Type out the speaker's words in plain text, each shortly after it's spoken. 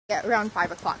at around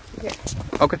 5 o'clock here.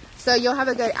 Okay. So you'll have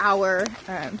a good hour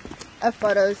of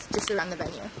photos just around the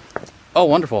venue. Oh,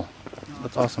 wonderful.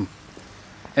 That's awesome.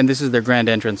 And this is their grand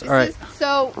entrance. All right.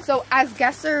 So as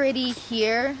guests are already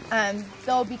here,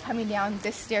 they'll be coming down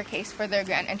this staircase for their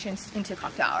grand entrance into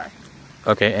cocktail hour.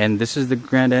 Okay, and this is the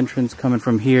grand entrance coming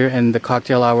from here, and the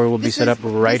cocktail hour will be set up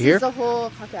right here? This is the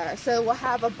whole cocktail hour. So we'll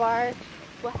have a bar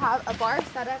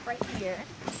set up right here.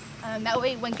 That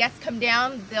way when guests come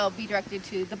down, they'll be directed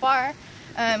to the bar.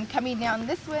 Coming down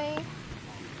this way,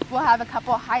 we'll have a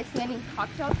couple high-standing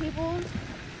cocktail tables.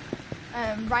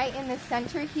 Right in the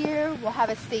center here, we'll have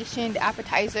a stationed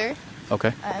appetizer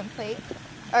plate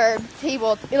or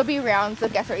table. It'll be round, so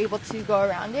guests are able to go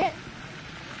around it.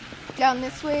 Down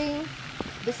this way,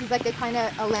 this is like a kind of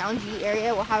a loungy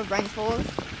area. We'll have rentals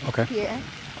here,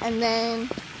 and then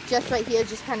just right here,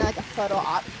 just kind of like a photo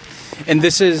op. And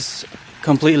this is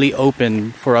completely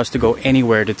open for us to go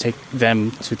anywhere to take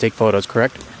photos,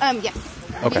 correct? Yes.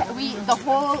 Okay. The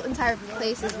whole entire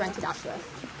place is rented out to us.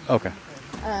 Okay.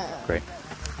 Great.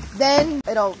 Then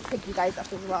it'll pick you guys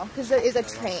up as well, because there is a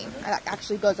train that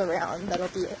actually goes around that'll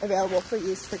be available for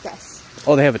use for guests.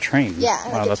 Oh, they have a train?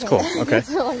 Yeah. Wow, that's cool. Okay.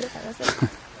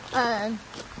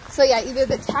 So yeah, either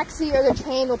the taxi or the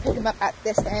train will pick them up at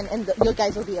this end, and you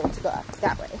guys will be able to go up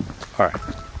that way. All right.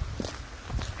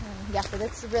 Yeah, so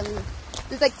that's really,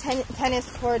 there's like tennis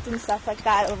courts and stuff like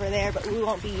that over there, but we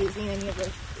won't be using any of those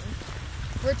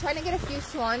things. We're trying to get a few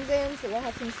swans in, so we'll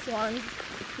have some swans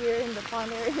here in the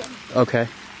pond area. Okay.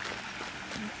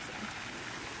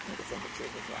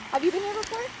 Have you been here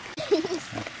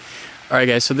before? Alright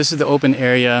guys, so this is the open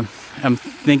area. I'm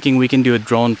thinking we can do a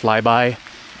drone flyby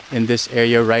in this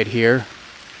area right here.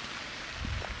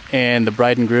 And the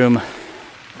bride and groom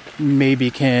maybe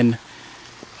can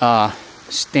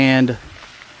stand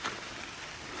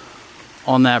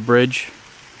on that bridge.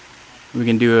 We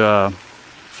can do a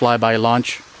flyby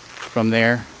launch from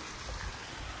there,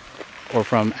 or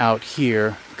from out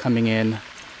here coming in,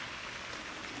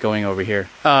 going over here.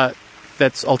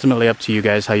 That's ultimately up to you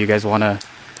guys, how you guys want to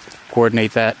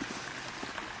coordinate that.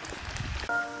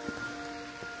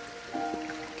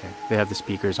 Okay, they have the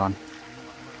speakers on.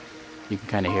 You can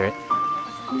kind of hear it.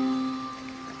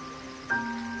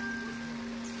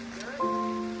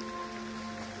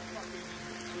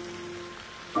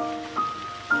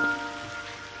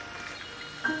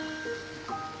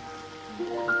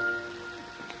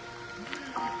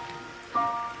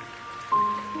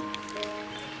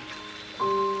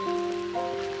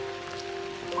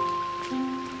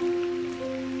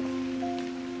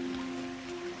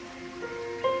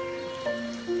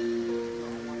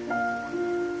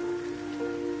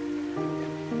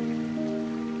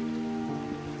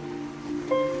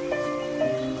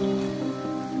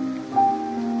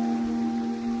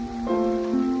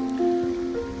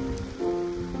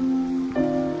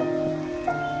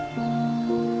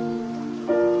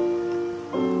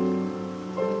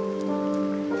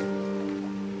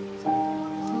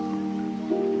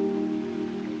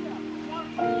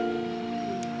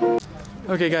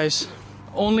 Okay guys,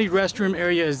 only restroom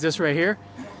area is this right here.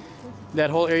 That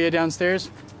whole area downstairs,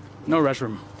 no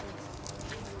restroom.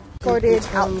 Sorted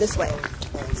out this way.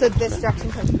 So this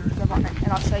direction comes to the bar, and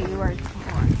I'll show you where it's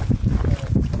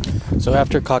more. So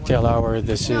after cocktail hour,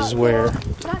 this is where...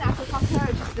 Not after cocktail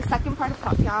hour, just the second part of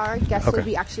cocktail hour. Guests will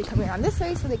be actually coming around this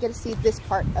way, so they get to see this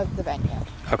part of the venue.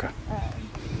 Okay.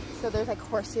 So there's like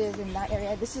horses in that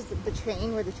area. This is the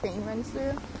train, where the train runs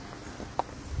through.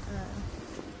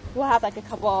 We'll have like a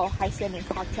couple high-standing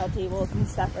cocktail tables and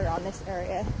stuff around this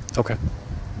area. Okay.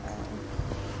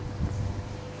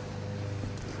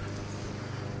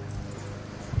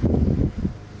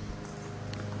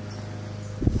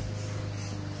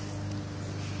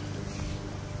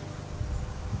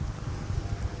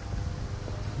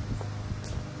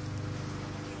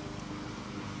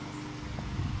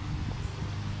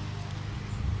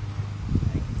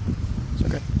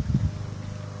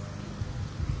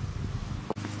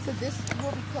 So this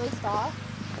will be closed off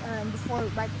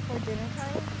right before dinner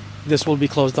time. This will be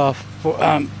closed off for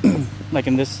like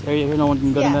in this area here. No one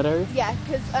can go in that area. Yeah,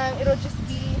 because it'll just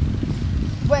be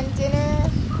when dinner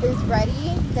is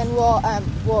ready. Then we'll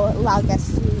allow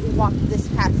guests to walk this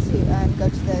path to go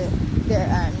to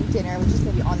their dinner, which is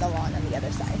going to be on the lawn on the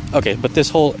other side. Okay, but this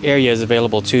whole area is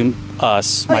available to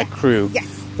us, my crew,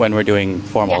 when we're doing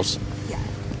formals.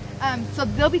 Yeah. So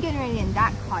they'll be getting ready in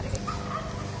that cottage.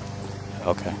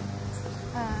 Okay.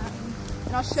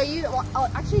 And I'll show you. I'll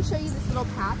actually show you this little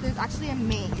path. There's actually a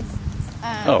maze.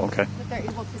 Oh, okay. That they're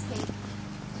able to take.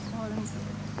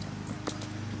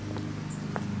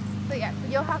 So yeah, so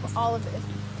you'll have all of this.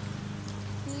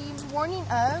 morning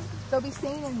of, they'll be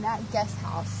staying in that guest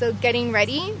house. So getting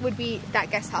ready would be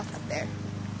that guest house up there.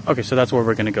 Okay, so that's where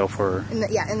we're gonna go for. In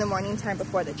the morning time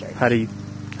before the church. How do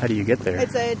you get there?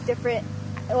 It's a different.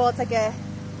 Well, it's a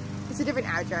different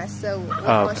address. So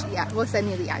we'll send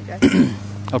you the address.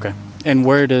 Okay. And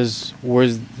where's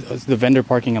the vendor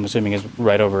parking? I'm assuming is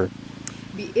right over.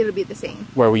 It'll be the same.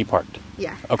 Where we parked.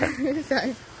 Yeah. Okay.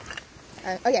 Sorry.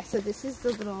 Okay, so this is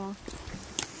the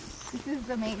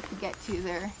main to get to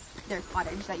their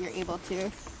cottage that you're able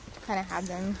to kind of have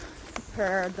them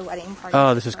for the wedding party.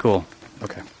 Oh, this is cool.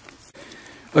 Okay.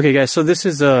 Okay, guys. So this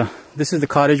is the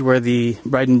cottage where the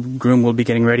bride and groom will be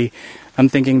getting ready. I'm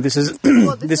thinking this is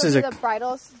this is the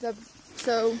bridals.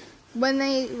 So when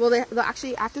they'll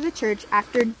actually after the church,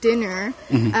 after dinner,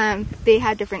 they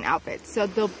have different outfits. So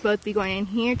they'll both be going in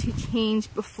here to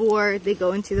change before they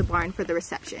go into the barn for the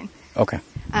reception. Okay.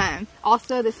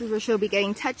 Also, this is where she'll be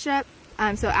getting touched up.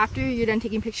 So after you're done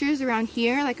taking pictures around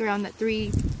here, like around that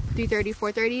 3:30,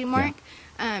 4:30 mark,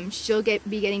 she'll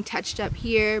be getting touched up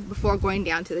here before going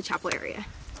down to the chapel area.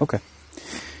 Okay.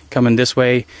 Coming this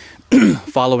way,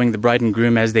 following the bride and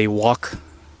groom as they walk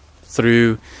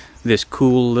through this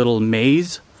cool little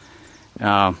maze.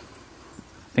 I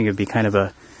think it'd be kind of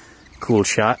a cool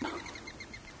shot.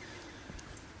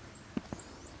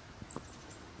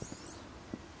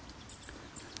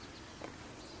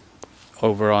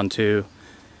 Over onto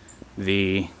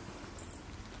the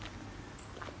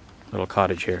little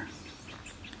cottage here.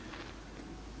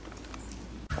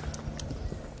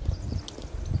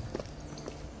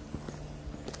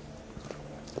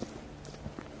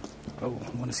 Oh, I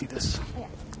want to see this. Yeah.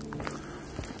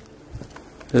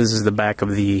 This is the back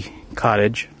of the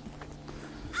cottage.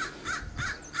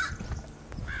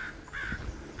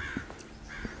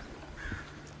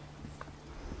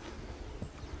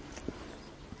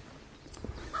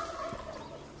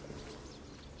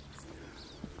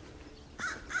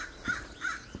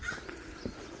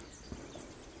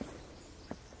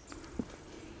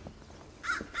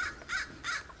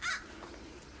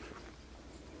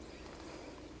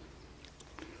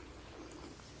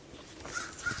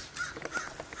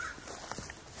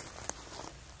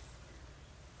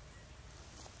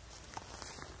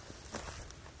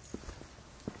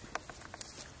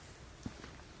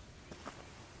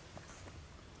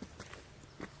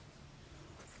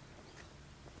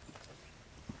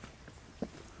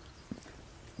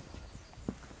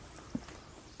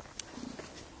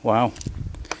 Wow.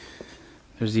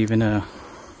 There's even a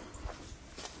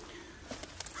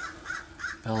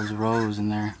Bell's Rose in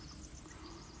there.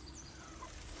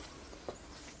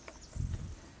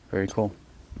 Very cool.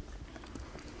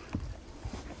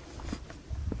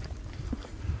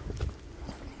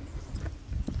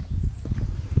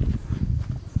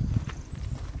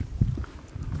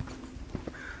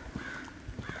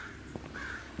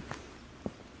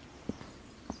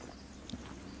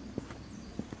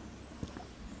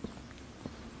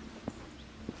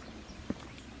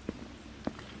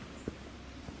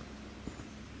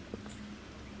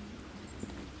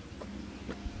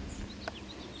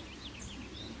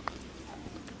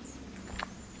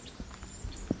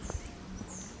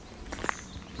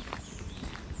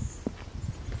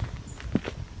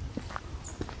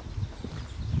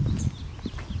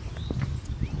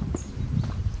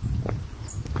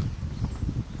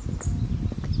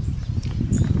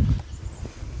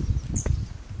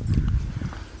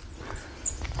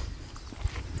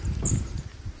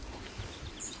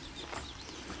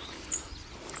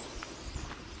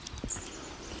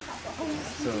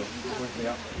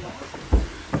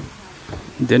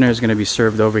 Dinner is going to be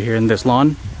served over here in this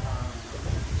lawn.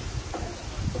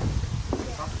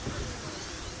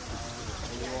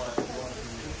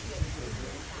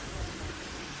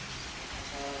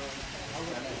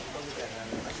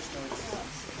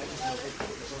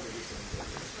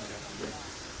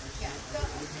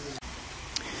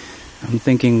 I'm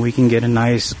thinking we can get a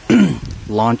nice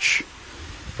launch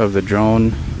of the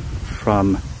drone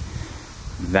from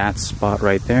that spot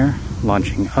right there,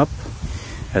 launching up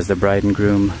as the bride and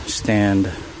groom stand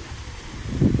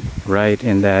right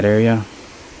in that area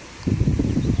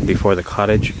before the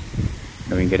cottage,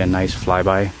 and we can get a nice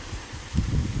flyby.